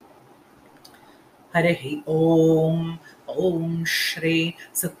हरिः ॐ ॐ श्री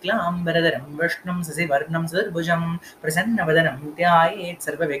शुक्लाम्बरधरं विष्णुं शशिवर्णं चतुर्भुजं प्रसन्नवदनं ध्यायेत्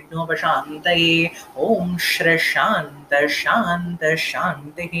सर्वविघ्नोपशान्तये ॐ श्री शान्त शान्त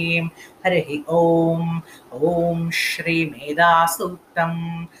शान्तिः हरिः ॐ श्री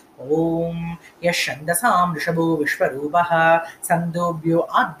मेधासूक्तम् ॐ यः छन्दसां वृषभो विश्वरूपः छन्दोभ्यो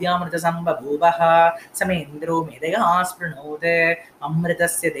आद्यामृतसम्बभूवः समेन्द्रो मेधया स्पृणोत्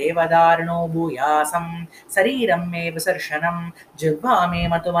अमृतस्य देवदारुणो भूयासं शरीरं मे विसर्शनं जिह्वा मे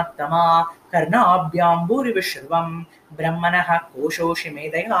मतुमत्तमा कर्णाभ्यां भूरिविश्रुवं ब्रह्मणः कोशोषि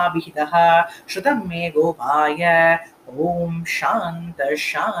मेधया विहितः श्रुतं मे गोपाय ॐ शान्त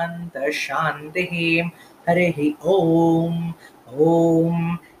शान्त शान्तिः हरिः ॐ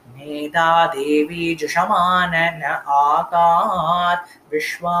मेधा देवी जुषमानन आकात्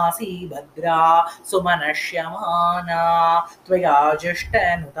विश्वासी भद्रा सुमनश्यमाना त्वया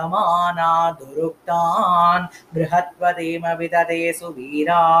जुष्टनुतमाना दुरुक्तान् बृहत्वदेम विदधे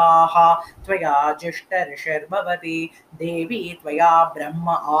सुवीराः त्वया जुष्टऋषिर्भवति देवी त्वया ब्रह्म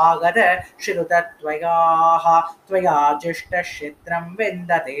आगत श्रुतत्वयाः त्वया जुष्टक्षित्रं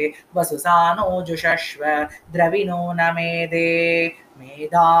विन्दते वसुसानो जुषस्व द्रविणो न मेदे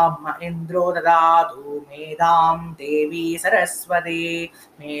मेधां इन्द्रो ददातु मेधां देवी सरस्वती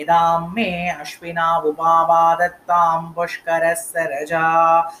मेधां मे अश्विना उपावादत्तां पुष्करसरजा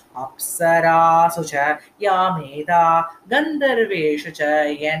अप्सरासु च या मेधा गन्धर्वेषु च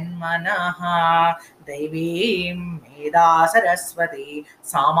यन्मनः दैवीं मेधा सरस्वती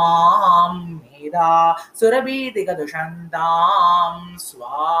सामां मेधा सुरभिदिगदुषन्तां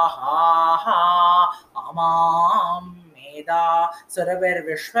स्वाहा अमां मेधा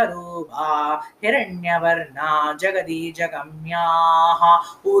सुरभिर्विश्वरूपा हिरण्यवर्णा जगदीजगम्याः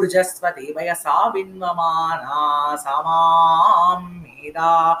ऊर्जस्वती वयसा विन्वमाना समां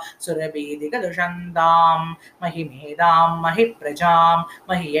मेधा सुरभिदिगदुषन्तां महिमेधां महिप्रजां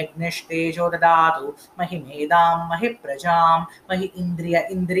महि यज्ञस्तेजो ददातु महिमेधां महिप्रजां महि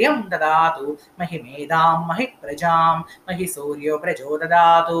इन्द्रियं ददातु महिमेधां महिप्रजां महि सूर्यो प्रजो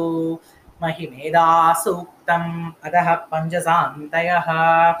ददातु महिमेधा सूक्तम् अतः पञ्चसान्तयः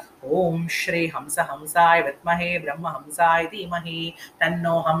ॐ श्री हंसाय विद्महे ब्रह्महंसाय धीमहि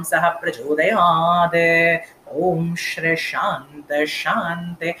तन्नो हंसः प्रचोदयात् ॐ श्री शान्त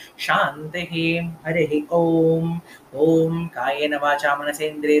शान्त शान्तिः हरिः ॐ कायेन वाचा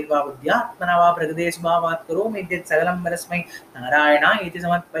मनसेन्द्रियैर्वा बुद्ध्यात्मना वा प्रकृते स्वभावात् करोमि यद्यत् सकलं परस्मै नारायणाय इति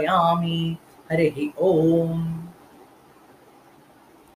समर्पयामि हरिः ॐ।